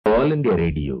All India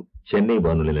radio Chennai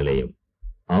வானொலி நிலையம்.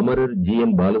 அமரர் ஜி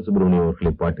என் பாலசுப்ரமணியம்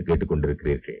அவர்களை பாட்டு கேட்டுக்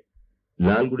கொண்டிருக்கிறீர்கள்.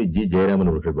 லால்குடி ஜி ஜெயராமன்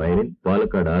அவர்கள் வயலின்,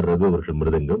 பாலக்காடு ஆர் ரகு அவர்கள்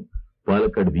மிருதங்கம்,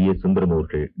 பாலக்காடு வி எஸ் சுந்தரம்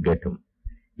அவர்கள் கட்டம்.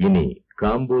 இனி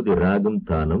காம்போதி ராகம்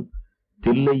தானம்,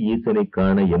 தில்லை ஈசனை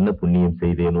காண என்ன புண்ணியம்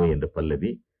செய்தேனோ என்ற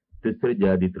பல்லவி, திஸ்ர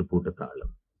ஜாதி திரிபூட்ட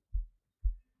தாளம்.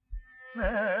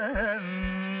 la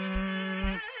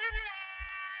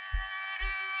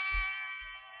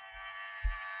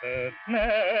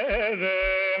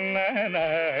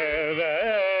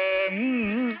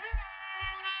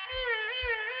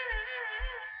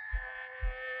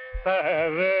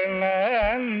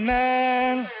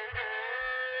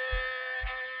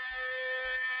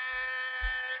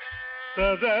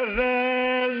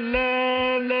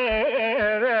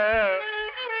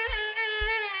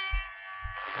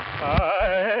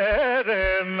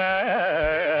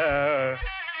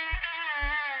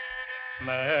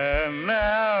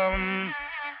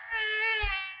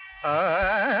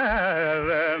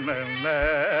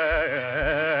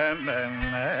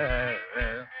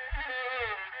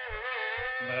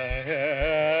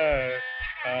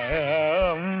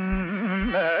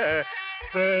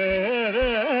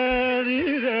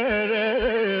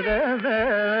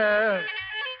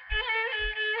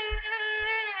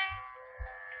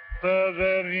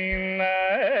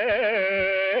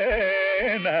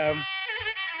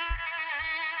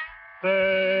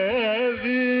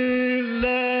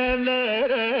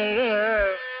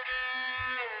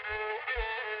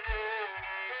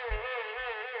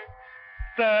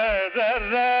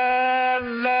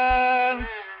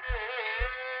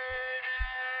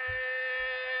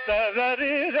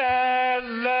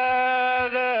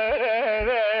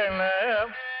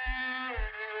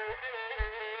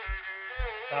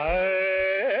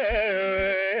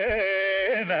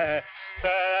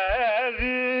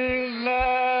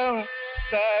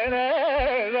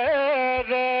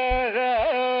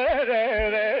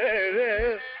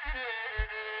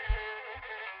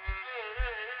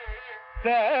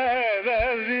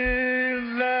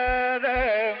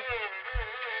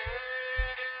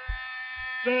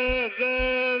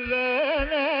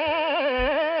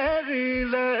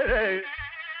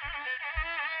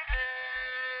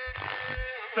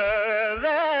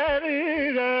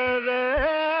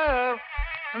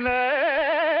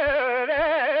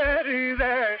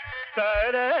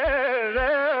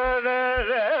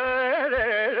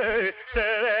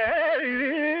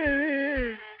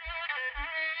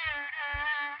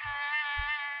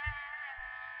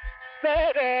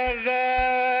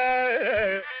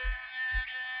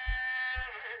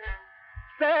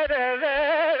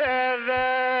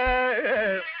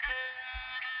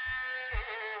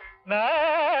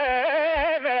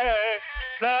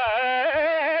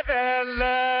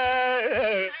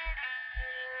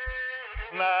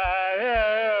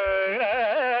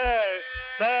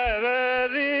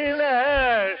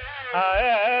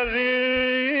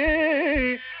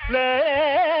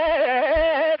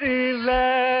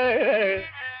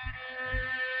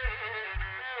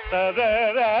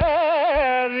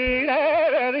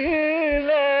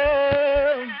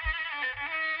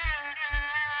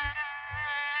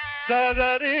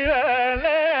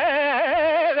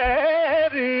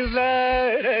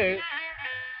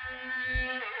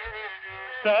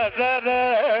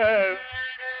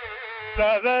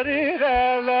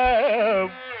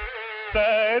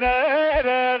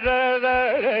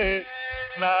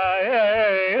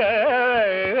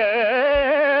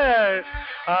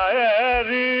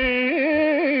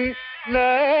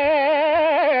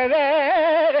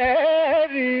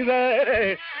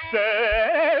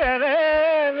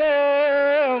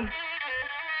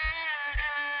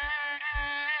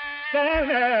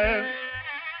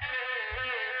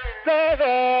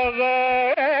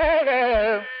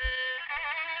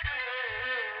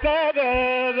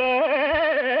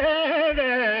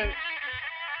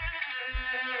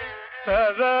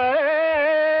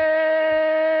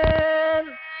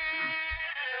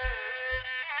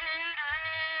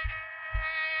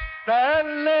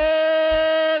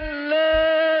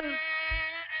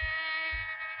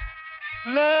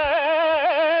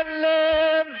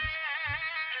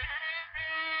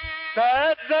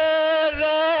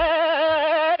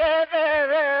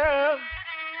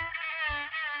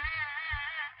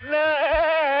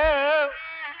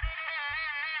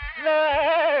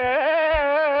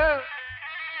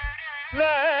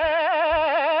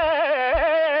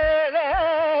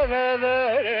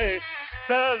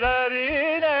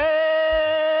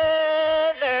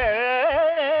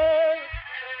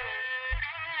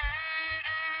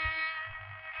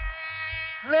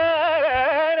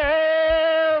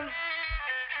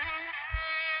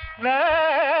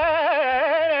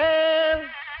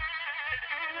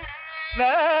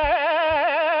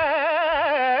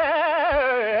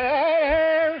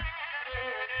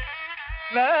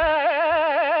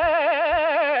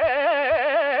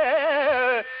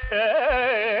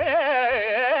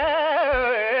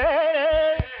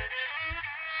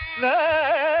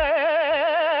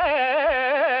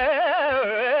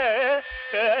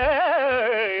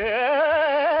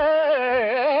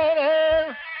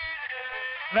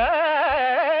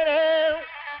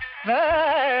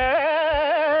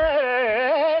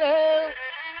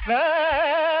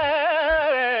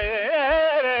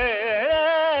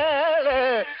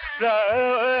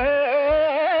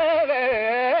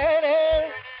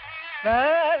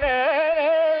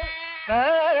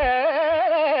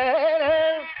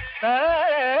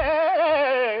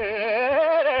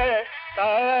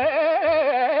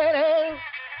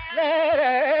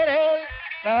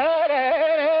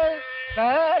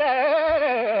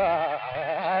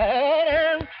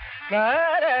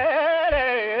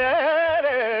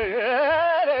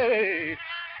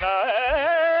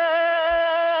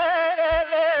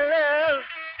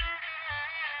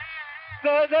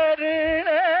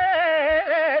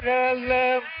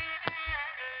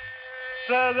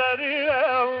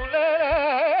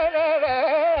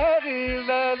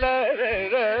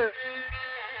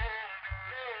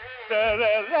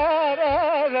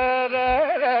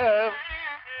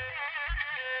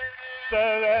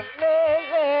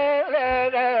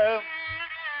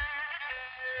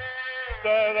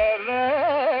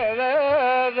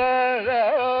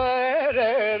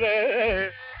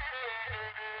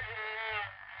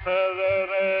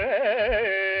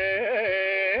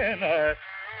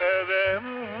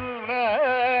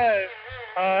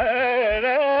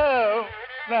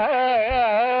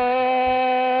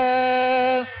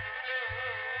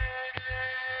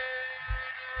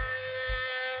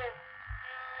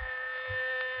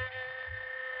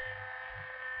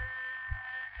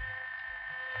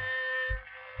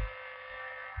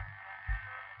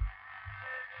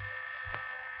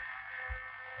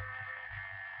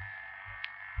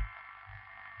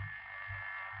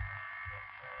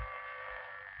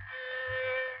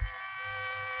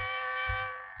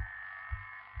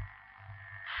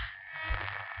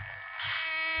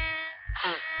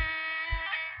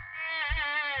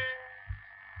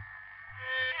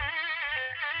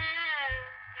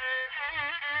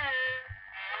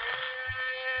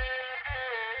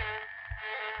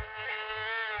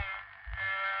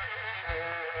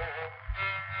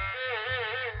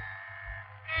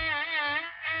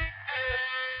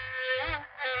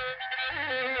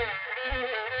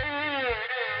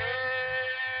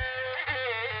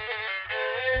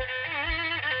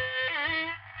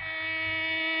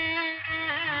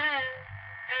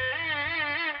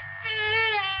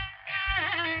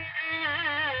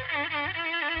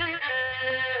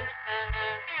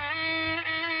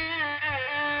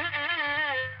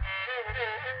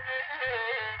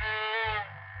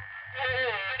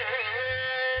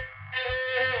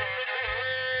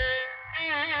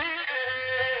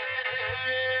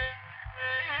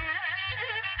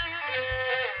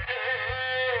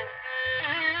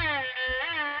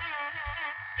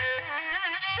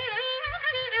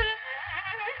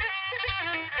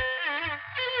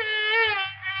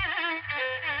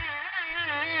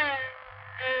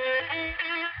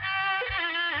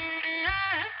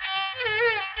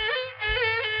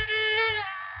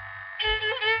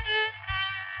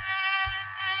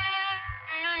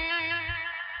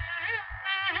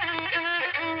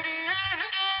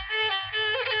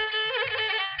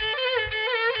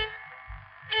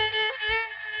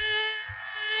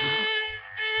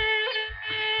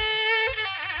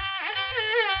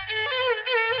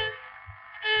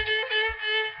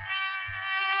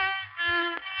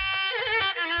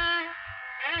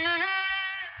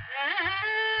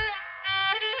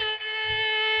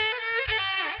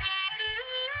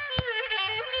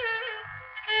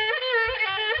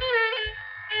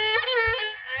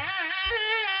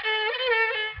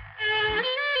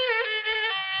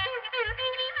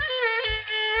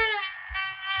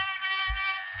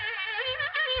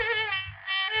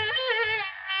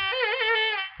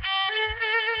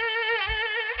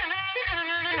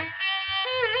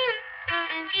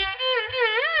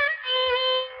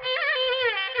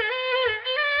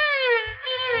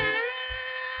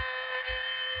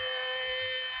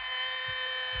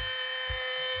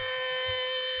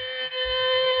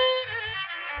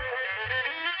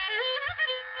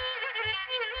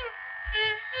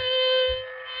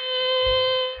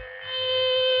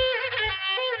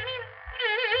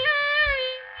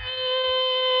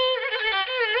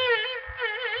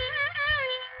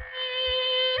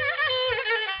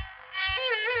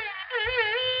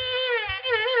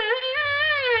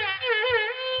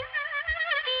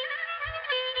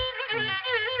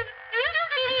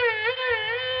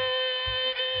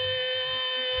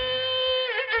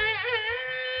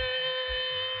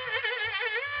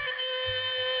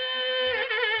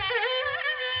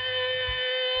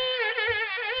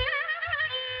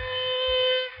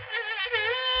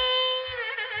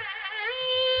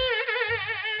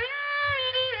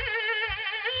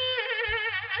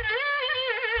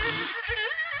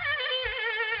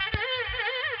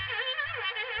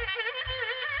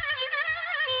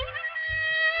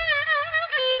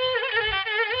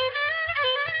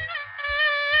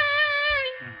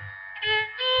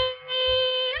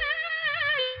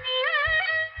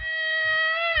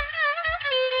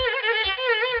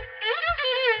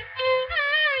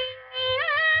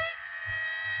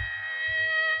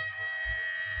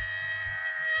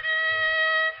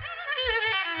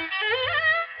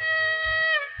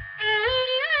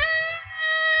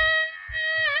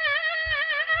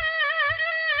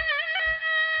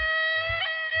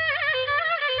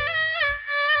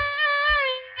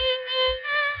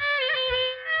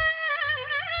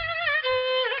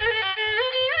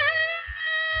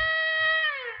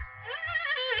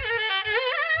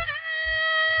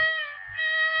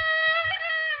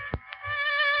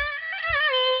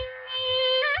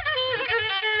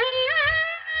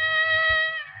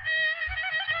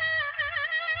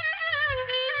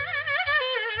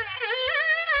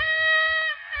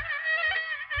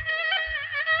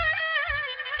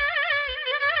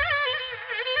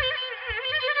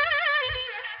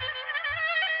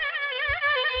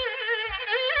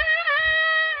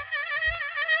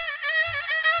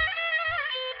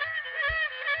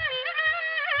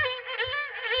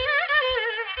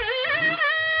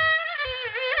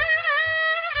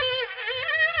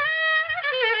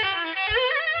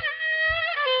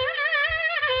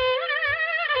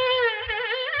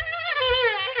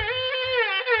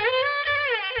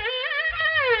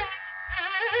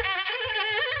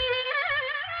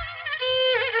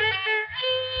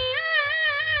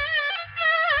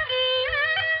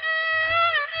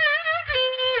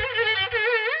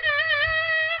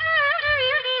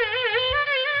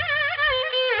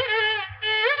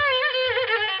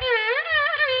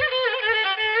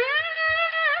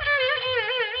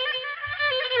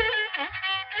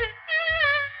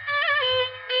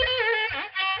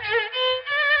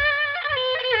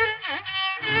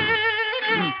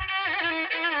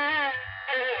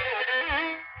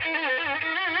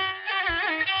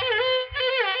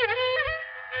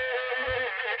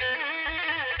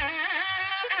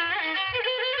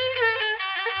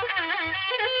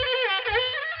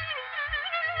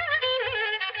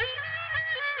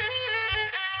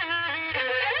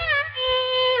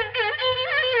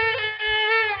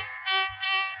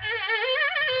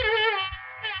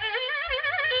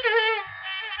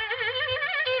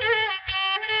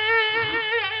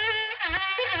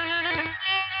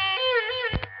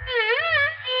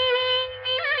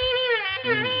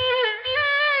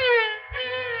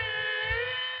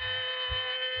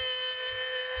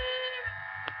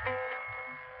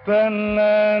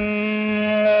தன்னன்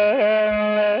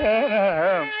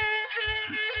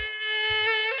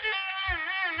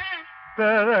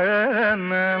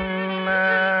தன்னன்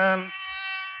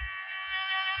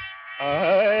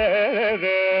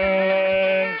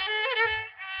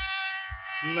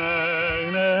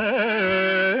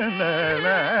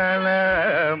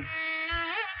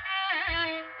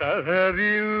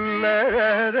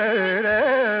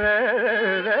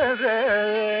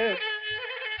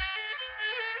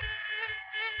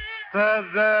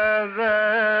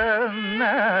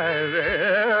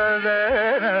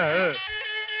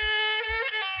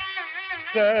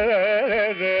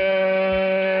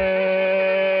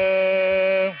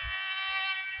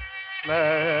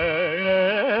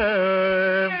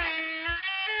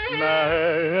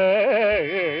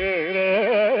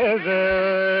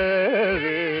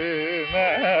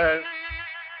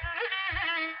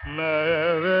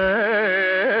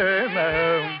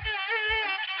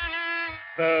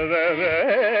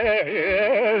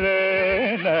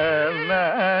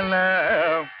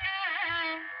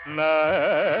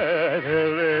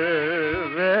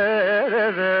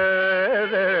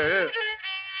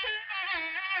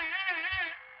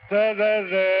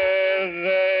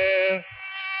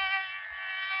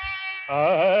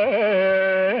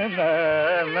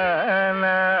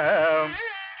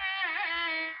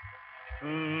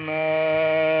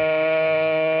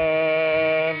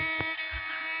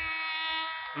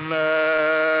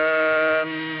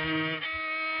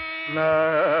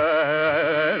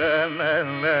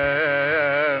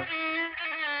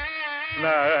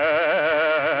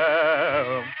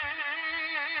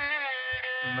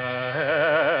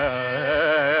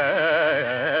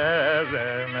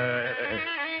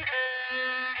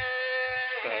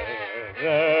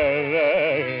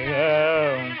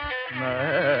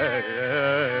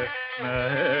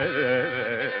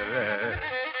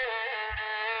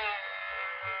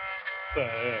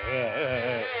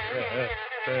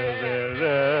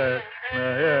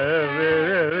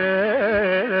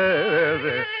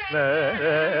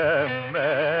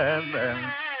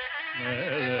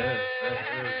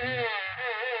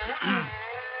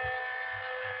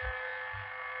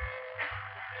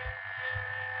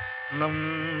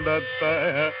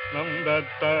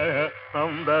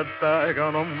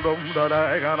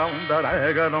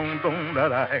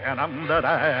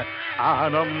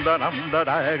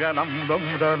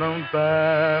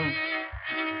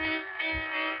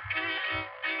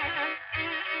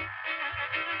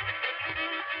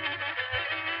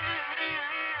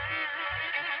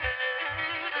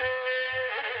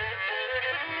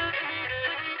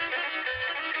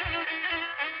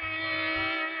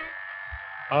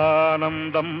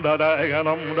ஆனந்தம்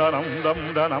தடகனம் தனம்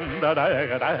தம் தனம்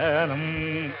தடகடனம்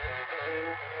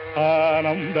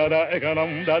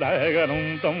ஆனந்ததகனம் தடகனம்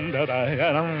தம்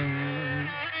தடகனம்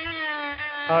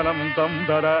அனந்தம்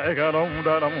தடகனம்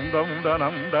தனம் தம்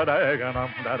தனம்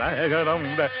தடகனம் தடகனம்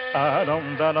ஆனம்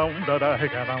தனம்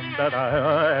தடகனம்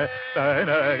தடகனம்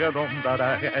தடகனம்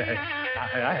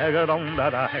தடகனம்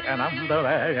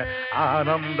தடக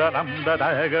ஆனந்தனம்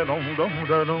தடகனம் தம்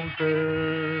தனம்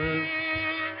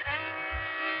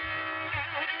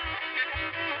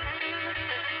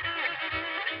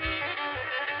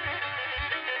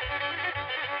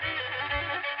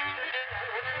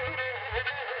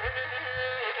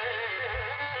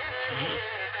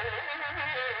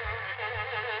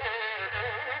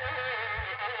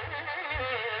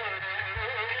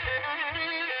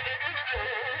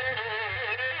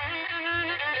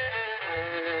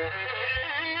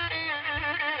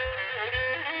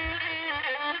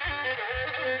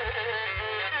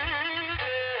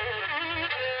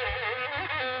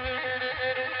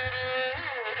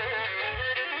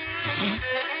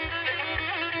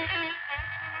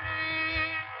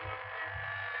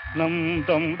நம்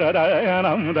தம்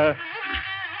தடகனம்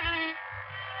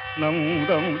நம்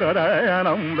தம்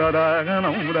தடகனம்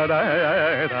தடகனம் தடகனம்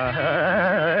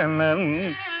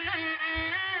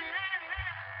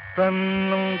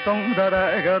தன்னம் தம்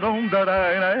தடகனம்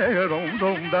தடகனம்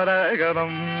தம்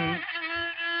தடகனம்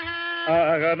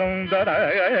ஆகனம்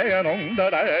தடகனம்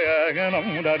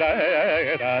தடகனம்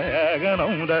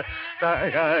தடகனம்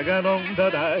தடகனம்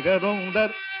தடகனம்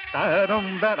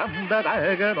தரம் தரம்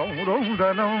தடகனம்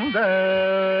ருந்தனம் த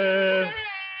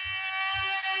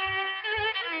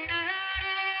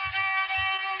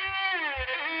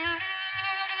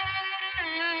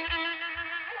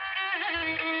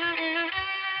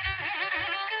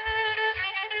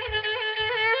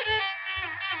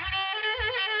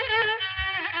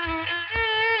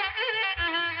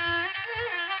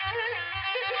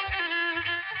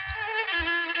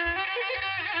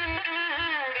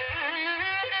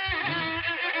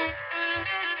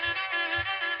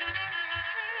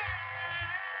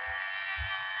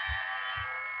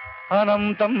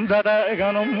அனந்தம்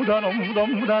ததகனம் தனம்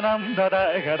தம் தனம்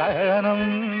ததகதனம்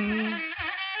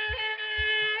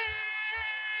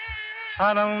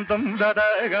அனந்தம்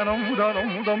ததகனம்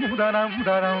தனம் தம் தனம்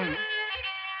தனம்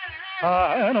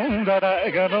ஆனம்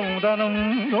ததகனம் தனம்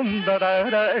தம்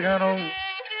ததகனம்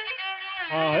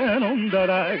ஆனம்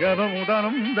ததகனம்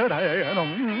தனம்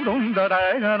ததகனம் தம்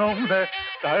ததகனம் ததகனம்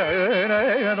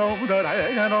ததகனம்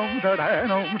ததகனம்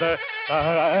ததகனம்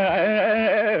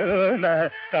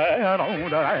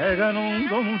ததகனம்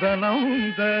தம் தனம்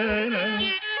ததகனம்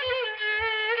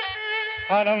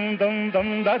அனந்தம்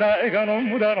தம் ததகனம்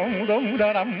தனம் தம்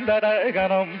தனம்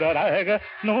ததகனம்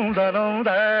ததகனம் தனம்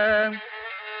ததம்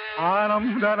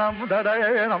ஆனம் தனம்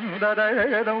ததகனம்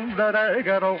ததகனம்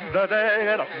ததகனம்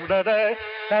ததகனம்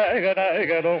ததகனம்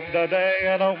ததகனம்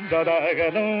ததகனம்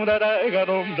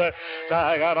ததகனம்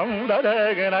ததகனம்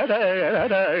ததகன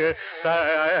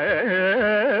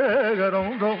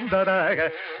ததகனம் தம் ததக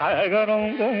ததகனம்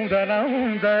தம் தனம்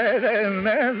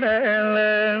ததகனம்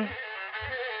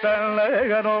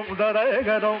ததகனம்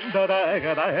ததகனம்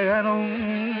ததகனம்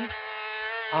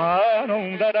ஆனம்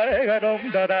ததகனம்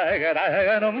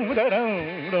ததகனம் ததம்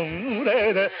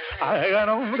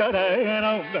அகனம்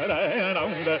ததகனம்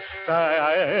ததகனம்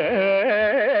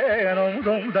ததகனம்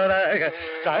தம் ததக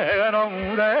ததகனம்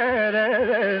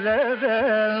ததகனம்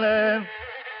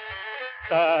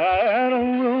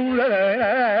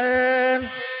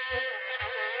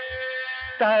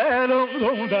ததகனம்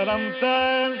ததம்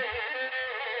தன்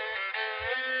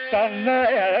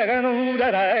தன்னயகனம்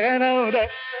ததகனம்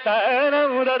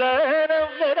ததகனம்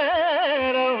ததகனம்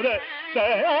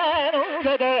ததகனம்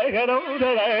ததகனம்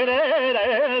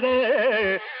ததகனம்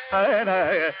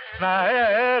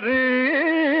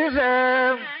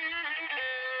நயரீசம்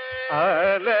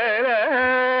அலரே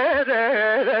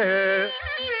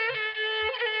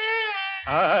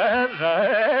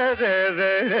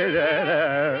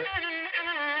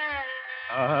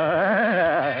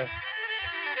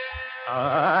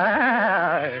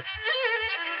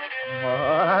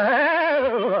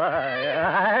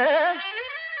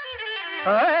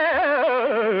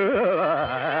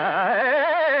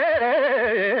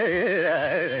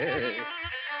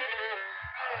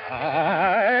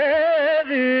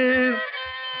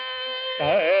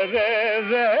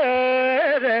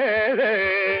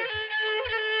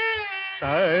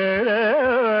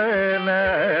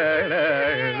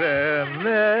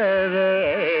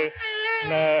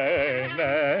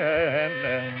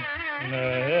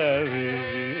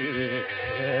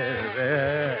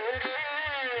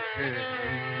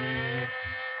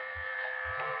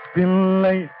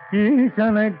பிள்ளை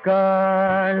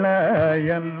ஈசனுக்காள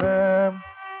என்ன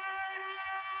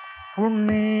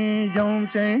புண்ணியம்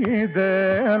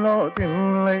செய்தலோ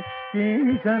பிள்ளை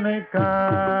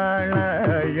ஈசனுக்காள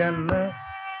என்ன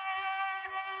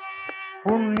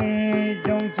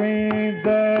புண்ணியம்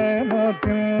செய்தலோ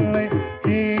பிள்ளை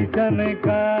ஈசனுக்காளையோ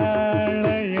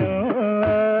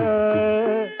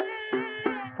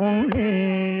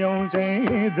புண்ணியம்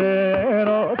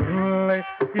செய்தலோ பிள்ளை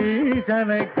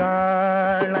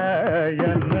ஈசனுக்காள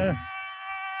என்ன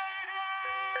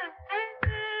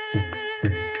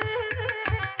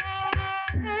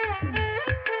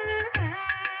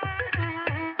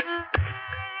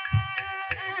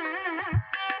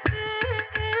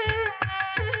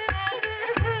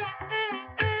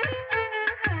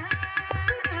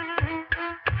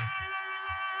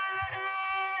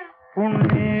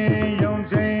புண்ணியம்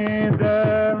செய்த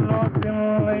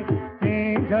நோக்கில்லை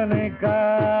ஈசனுக்காளையோ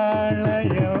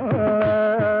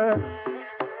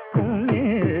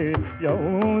புண்ணியம்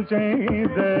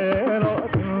செய்த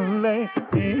நோக்கில்லை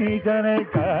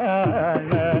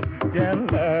ஈசனுக்காள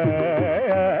என்ன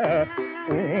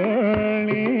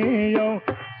புண்ணியம்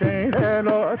செய்த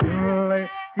நோக்கில்லை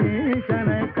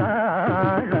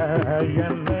ஈசனுக்காள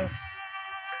என்ன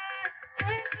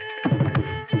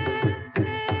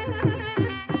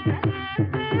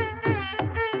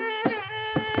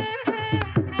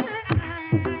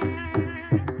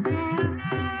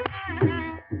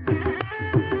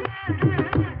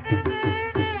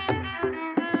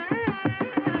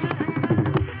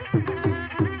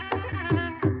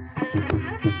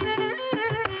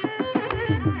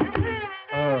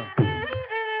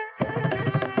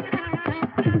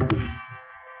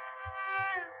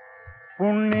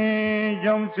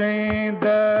புண்ணியம் செய்த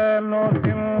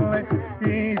நோக்கில்லை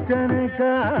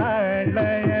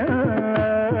ஈசனுக்காளைய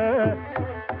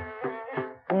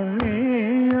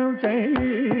புண்ணியம்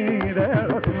செய்த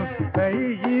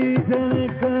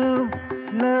ஈசனுக்கும்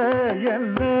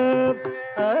என்ன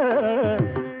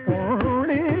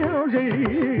புண்ணியம்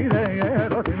செய்த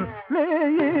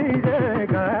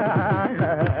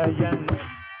ஈசகாளையன்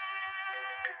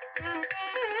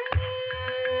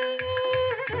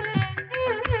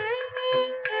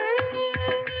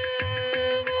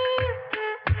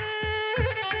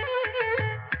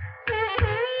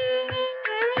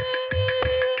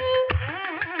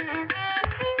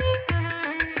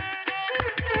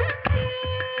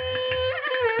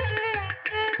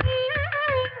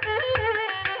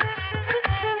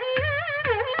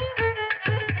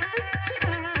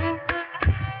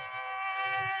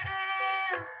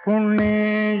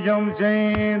புண்ணியம்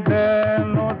செய்த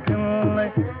நோக்கில்லை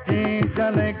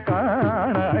ஈசனை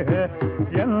காண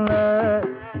என்ன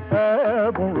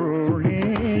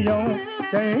புண்ணியம்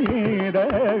செய்த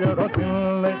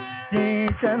நோக்கில்லை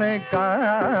ஈசனை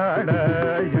காண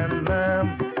என்ன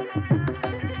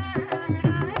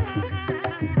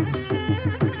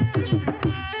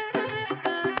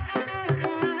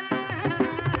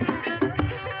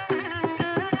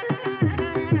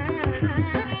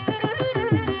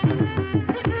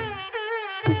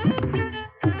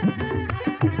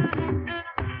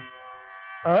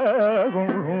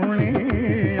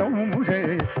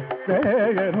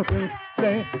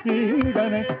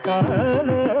ஈதனை காண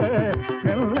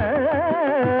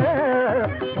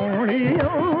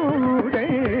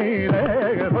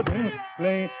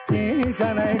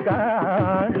ஈதனை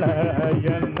காண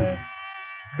என்ன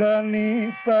தனி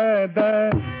பத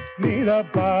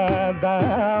நிரபதலை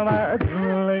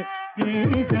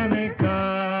ஈதனை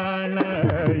காண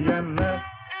என்ன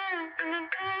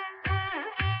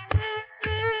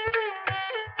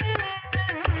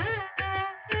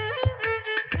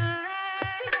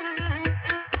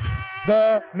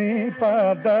நீ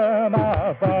பத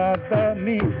பத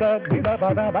நீ தனித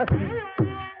பத பசி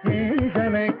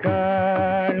ஈசனை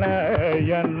காண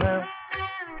என்ன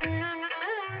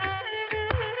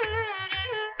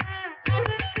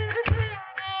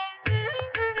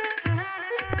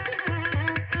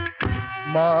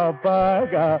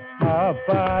பக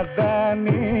பத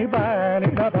நீ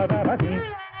பனித பத பசி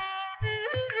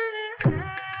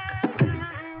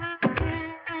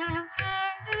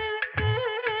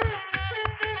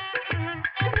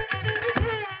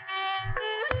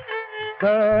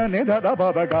நித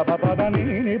பத பத நீ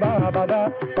பத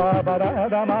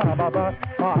பத மா பத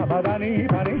பத நீ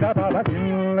பனித பத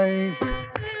இல்லை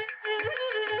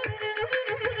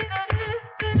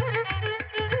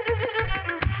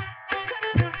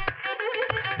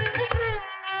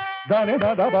தனி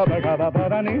பத பத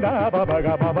பத நித பத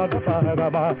பத பத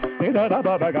நித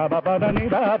பத பத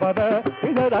நித பத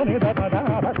நித நித பத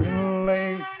இல்லை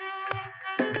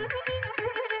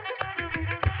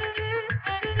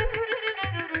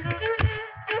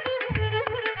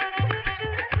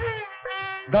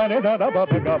Dani da da ba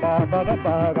ga ba ba da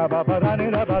ba ga ba ba da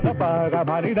ni da ba da ba ga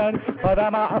ma ni da ba da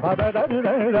ma ba da da ni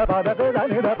da ba da da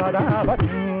ni da ba da ba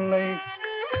ni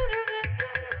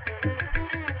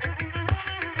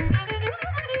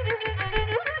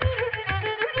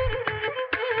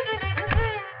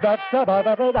da da ba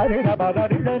da da ni da ba da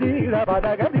ni da ni da ba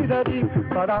da ga ni da ni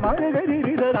ba da ma ni da ni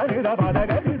da ni da ba da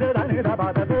ga ni da ni da ba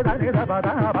da da ni da ba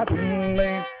da ba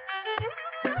ni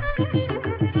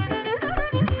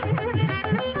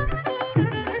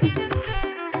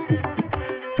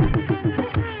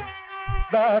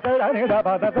da da ni da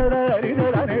ba da da ni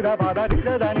da ni da ba da ni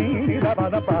da ni da ba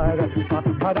da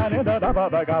ba da ni da ba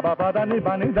da ga ba da ni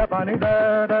ba ni da ba ni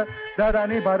da da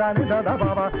ni ba da ni da ba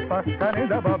ba da ni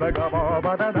da ba da ga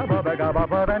ba da da ba da ga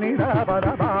ba da ni da ba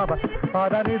da ba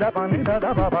da ni da ba ni da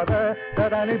ba ba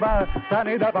da ni ba da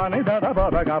ni da ba ni da ba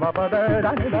da ga ba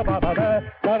da ni da ba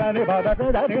da ni ba da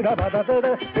ni da ba da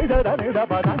ni da ni da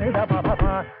ba da ni da ba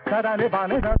da ni ba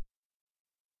ni da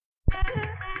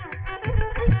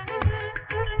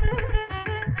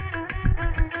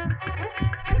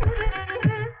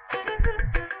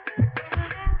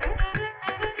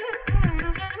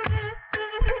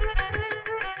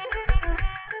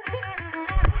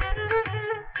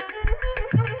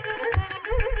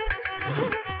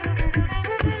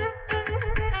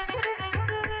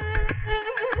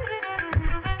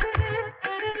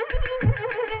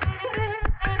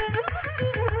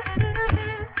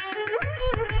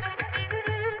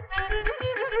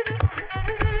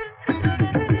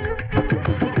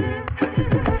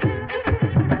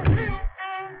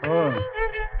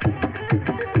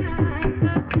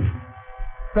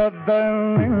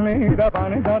ni da ba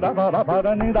ni da ba ba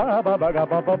da ni da ba ba ga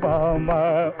ba ba ma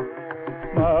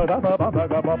ma da ba ba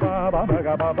ga ba ba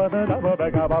ga ba ba da ba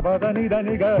ga ba da ni ga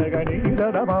ni da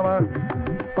ba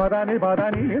ba da ni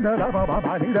da ba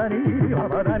ba ni da ni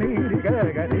ba da ni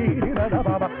ga ni da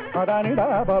ba ba da ni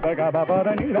da ba ga ba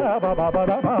da ni da ba ba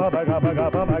da ba ga ba ga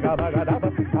ba ga ba ga da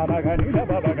ba ga ni da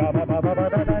ba ga ba ba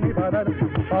da ni ba da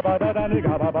da ni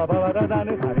ga ba ba da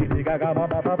ni da ni ga ga ba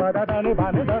ba da ni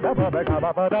ba ni da ba ga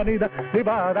ba da ni da ni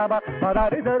ba da ba da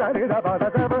ni da ni da ba da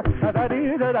ba da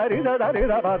ni da ni da ni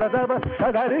da ba da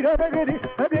ba da ni ga ba ni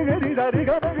da ni da ni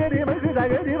ga ba ni ma ni da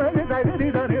ni ma ni da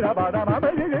ni da ni da ba da ma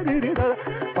ni da ni da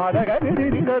ba da ga ni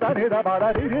da ni da ba da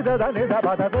ni da ni da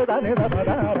ba da ni da ba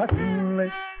da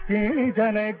ki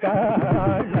jane ka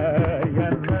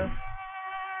yan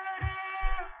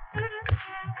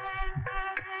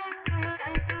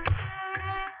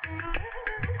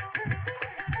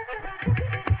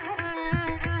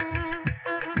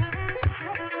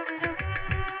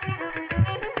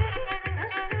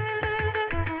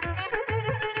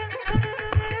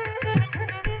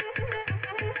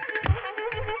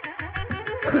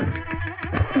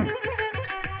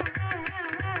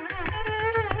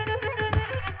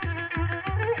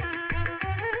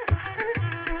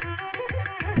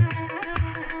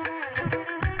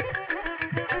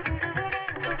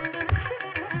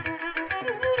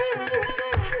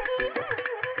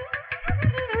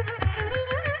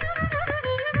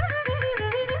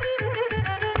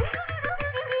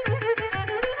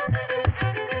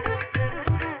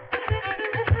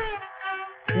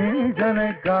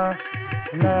Janaka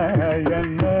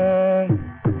நயன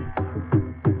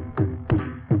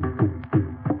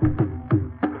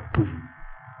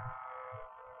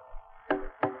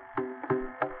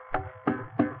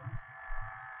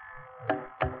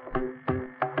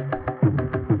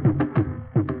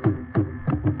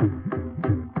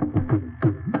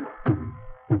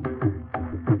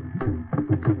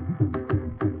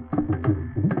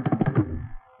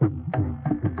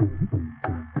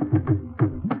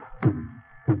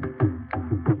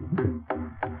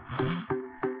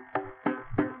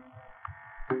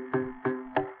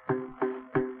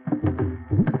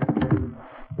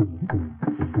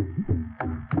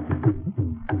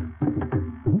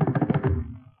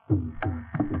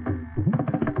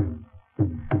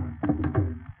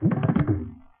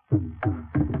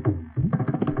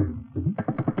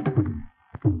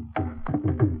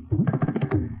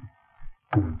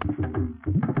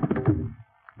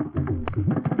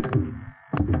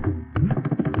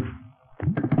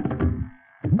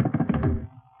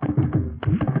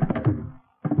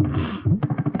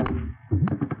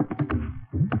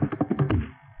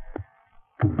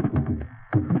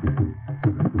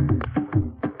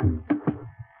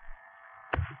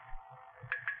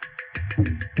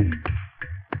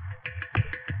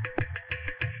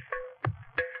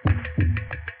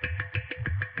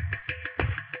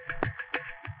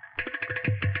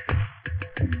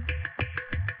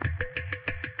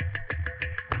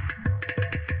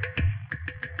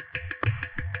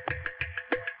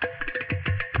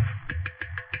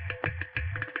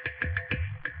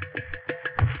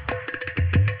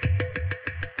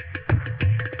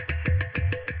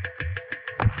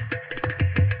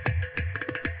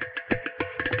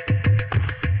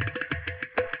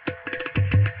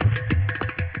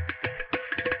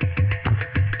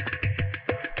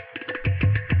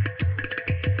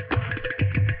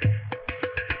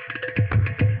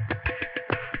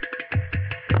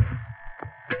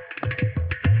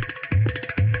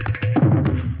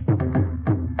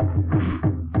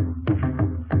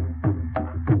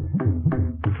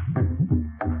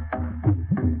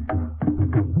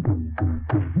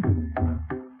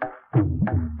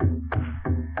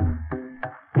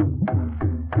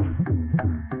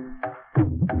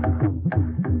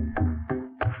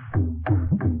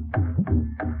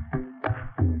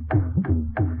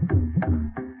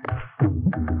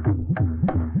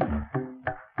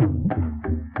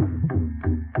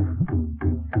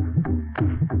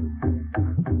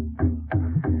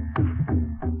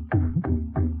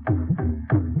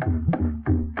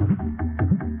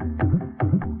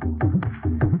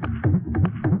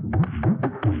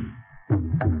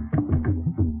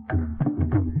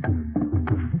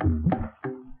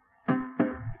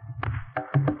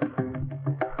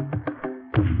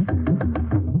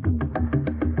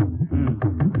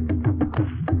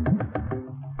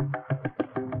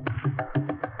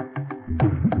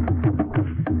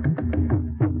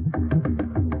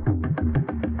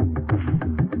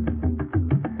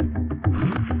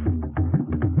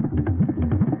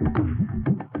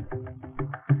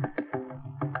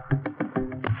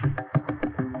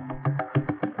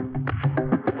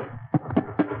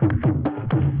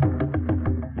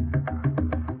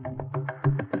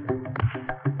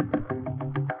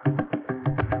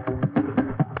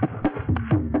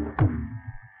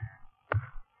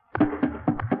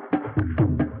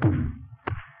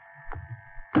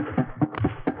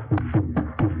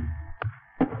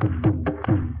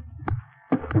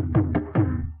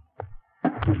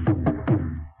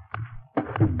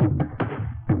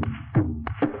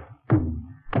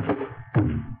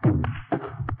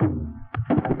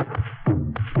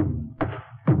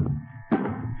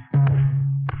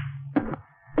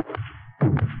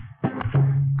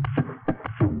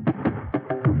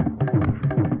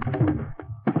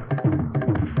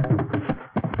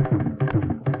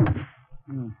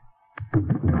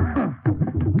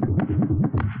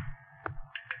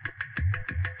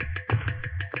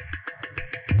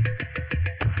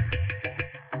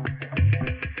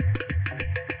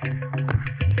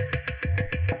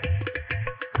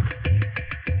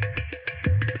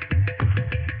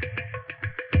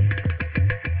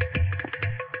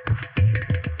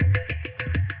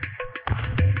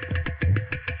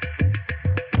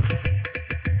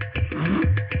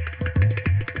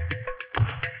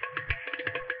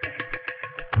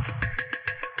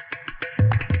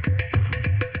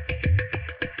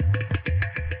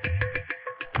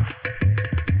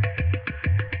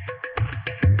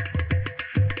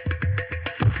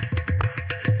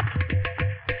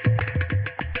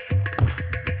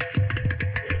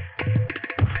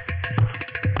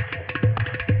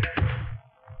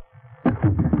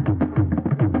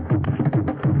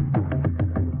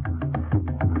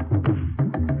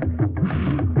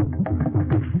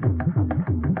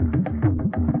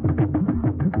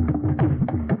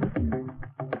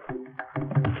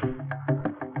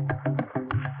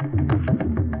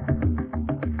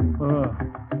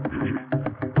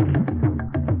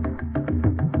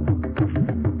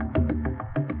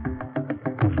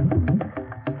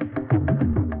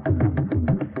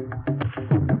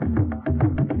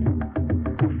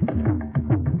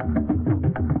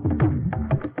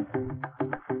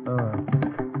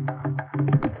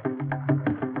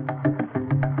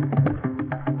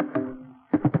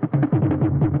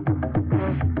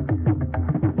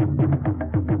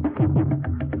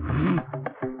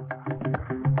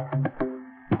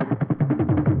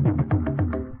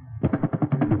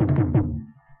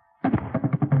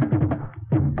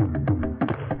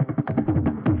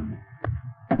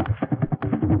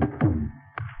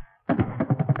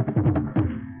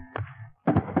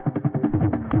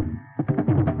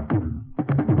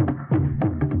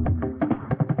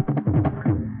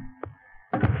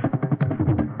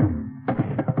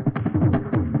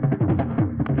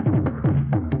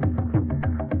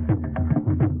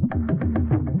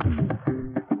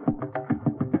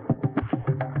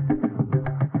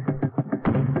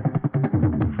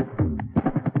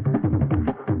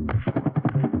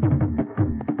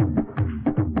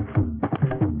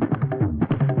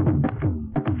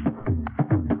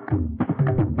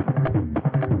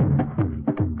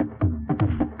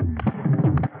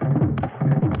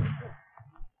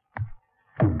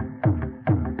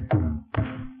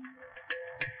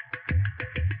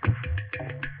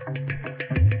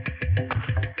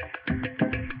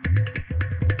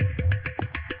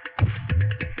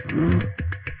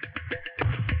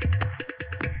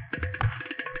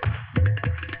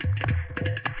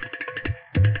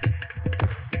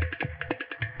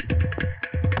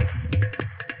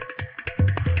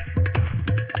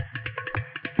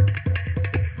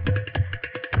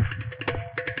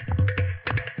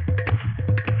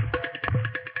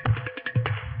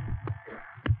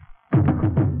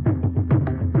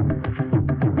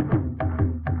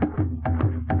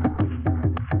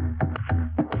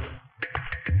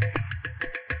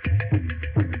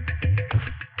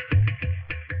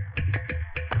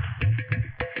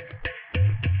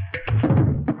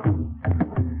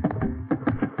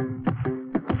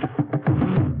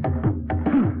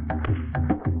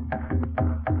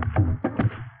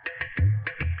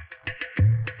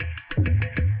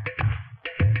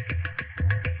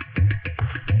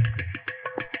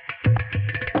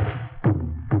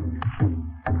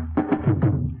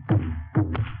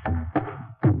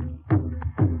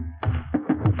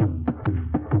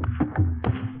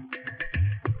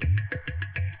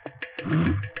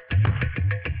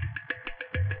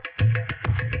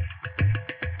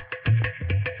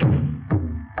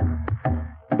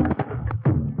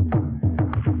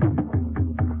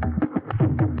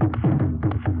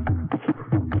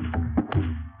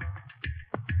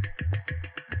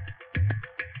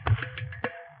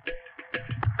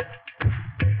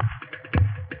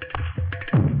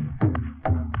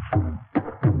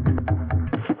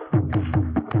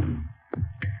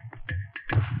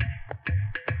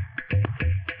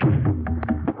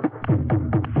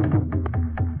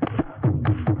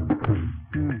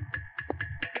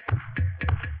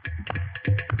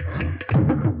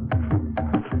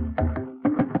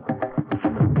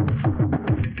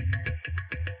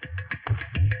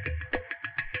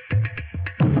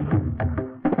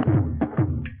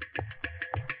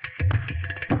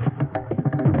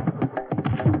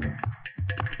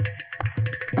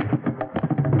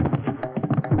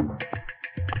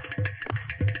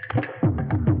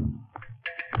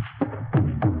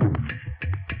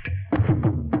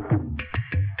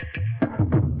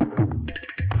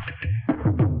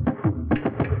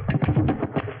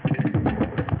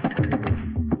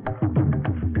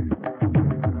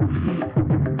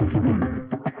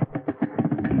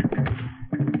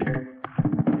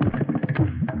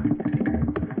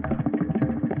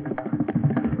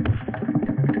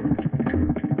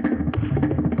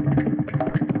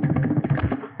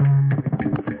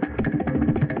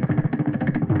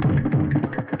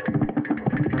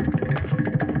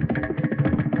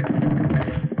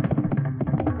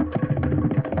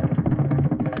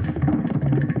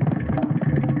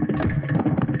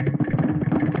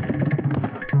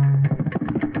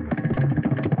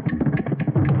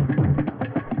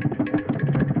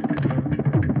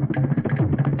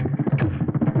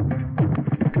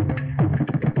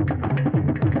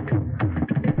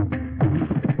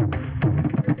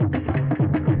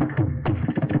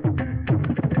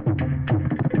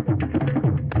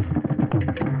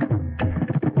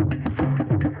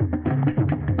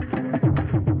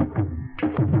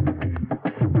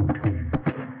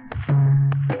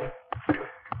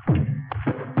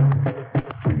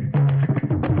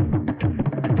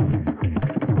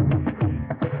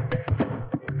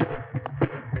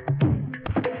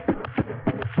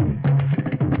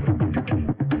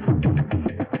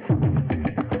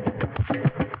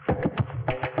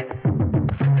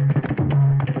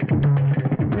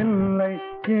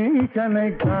ஈசனை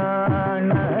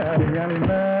காண என்ன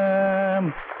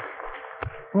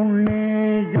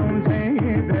புண்ணியம்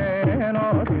செய்தே